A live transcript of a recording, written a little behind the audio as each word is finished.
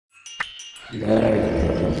Welcome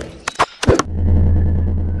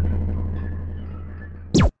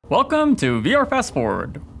to VR Fast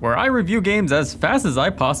Forward, where I review games as fast as I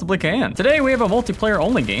possibly can. Today we have a multiplayer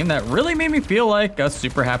only game that really made me feel like a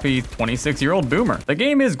super happy 26-year-old boomer. The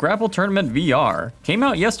game is Grapple Tournament VR. Came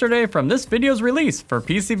out yesterday from this video's release for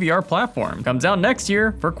PC VR platform. Comes out next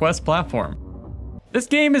year for Quest platform. This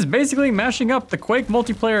game is basically mashing up the Quake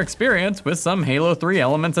Multiplayer experience with some Halo 3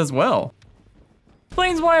 elements as well.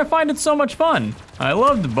 Explains why I find it so much fun. I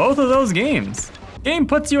loved both of those games. Game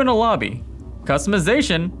puts you in a lobby.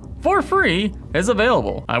 Customization, for free, is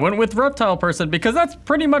available. I went with Reptile Person because that's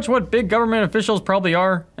pretty much what big government officials probably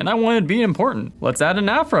are, and I wanted to be important. Let's add an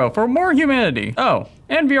afro for more humanity. Oh,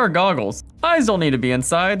 and VR goggles. Eyes don't need to be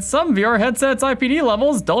inside. Some VR headsets IPD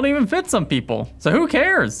levels don't even fit some people. So who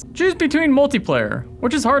cares? Choose between multiplayer,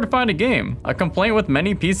 which is hard to find a game, a complaint with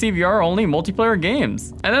many PC VR only multiplayer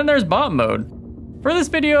games. And then there's bot mode. For this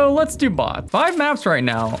video, let's do bot. 5 maps right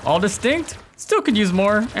now, all distinct. Still could use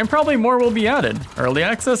more, and probably more will be added. Early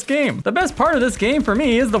access game. The best part of this game for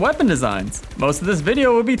me is the weapon designs. Most of this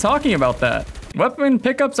video will be talking about that. Weapon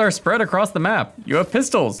pickups are spread across the map. You have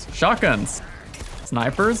pistols, shotguns,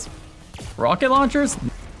 snipers, rocket launchers,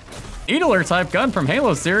 needler type gun from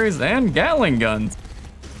Halo series, and Gatling guns.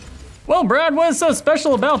 Well, Brad, what is so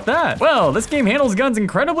special about that? Well, this game handles guns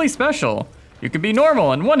incredibly special. You can be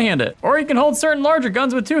normal and one-hand it, or you can hold certain larger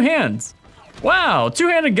guns with 2 hands. Wow,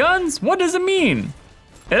 2-handed guns? What does it mean?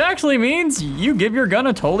 It actually means you give your gun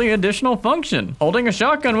a totally additional function. Holding a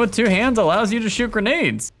shotgun with 2 hands allows you to shoot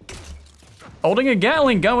grenades. Holding a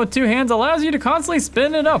Gatling gun with 2 hands allows you to constantly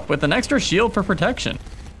spin it up with an extra shield for protection.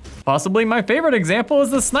 Possibly my favorite example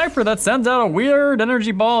is the sniper that sends out a weird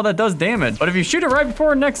energy ball that does damage. But if you shoot it right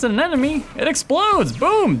before next to an enemy, it explodes,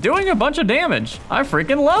 boom, doing a bunch of damage. I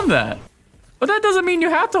freaking love that. But that doesn't mean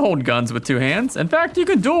you have to hold guns with 2 hands. In fact, you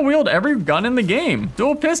can dual wield every gun in the game.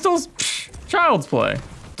 Dual pistols? Psh, child's play.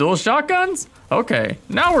 Dual shotguns? Okay,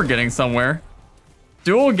 now we're getting somewhere.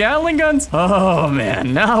 Dual Gatling guns? Oh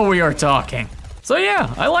man, now we are talking. So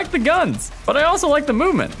yeah, I like the guns, but I also like the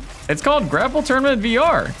movement. It's called Grapple Tournament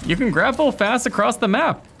VR. You can grapple fast across the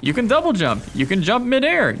map. You can double jump. You can jump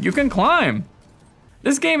midair. You can climb.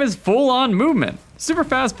 This game is full-on movement. Super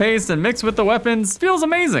fast-paced and mixed with the weapons, feels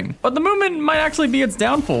amazing. But the movement might actually be its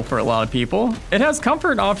downfall for a lot of people. It has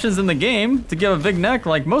comfort options in the game to give a big neck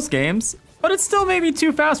like most games, but it still may be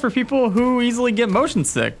too fast for people who easily get motion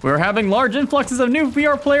sick. We're having large influxes of new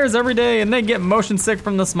VR players every day and they get motion sick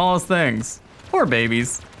from the smallest things. Poor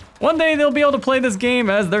babies. One day they'll be able to play this game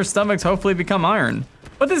as their stomachs hopefully become iron.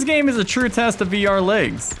 But this game is a true test of VR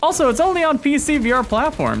legs. Also, it's only on PC VR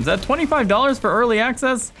platforms. At $25 for early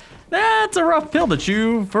access, that's a rough pill to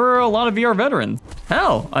chew for a lot of VR veterans.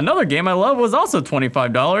 Hell, another game I love was also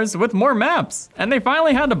 $25 with more maps. And they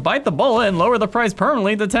finally had to bite the bullet and lower the price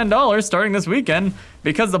permanently to $10 starting this weekend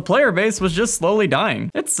because the player base was just slowly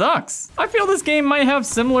dying. It sucks. I feel this game might have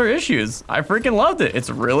similar issues. I freaking loved it.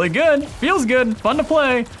 It's really good, feels good, fun to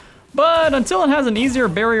play. But until it has an easier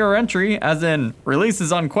barrier entry, as in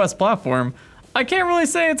releases on Quest platform, I can't really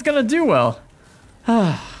say it's gonna do well.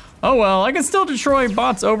 Oh well, I can still destroy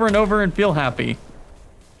bots over and over and feel happy.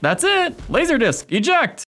 That's it! Laserdisc,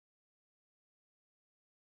 eject!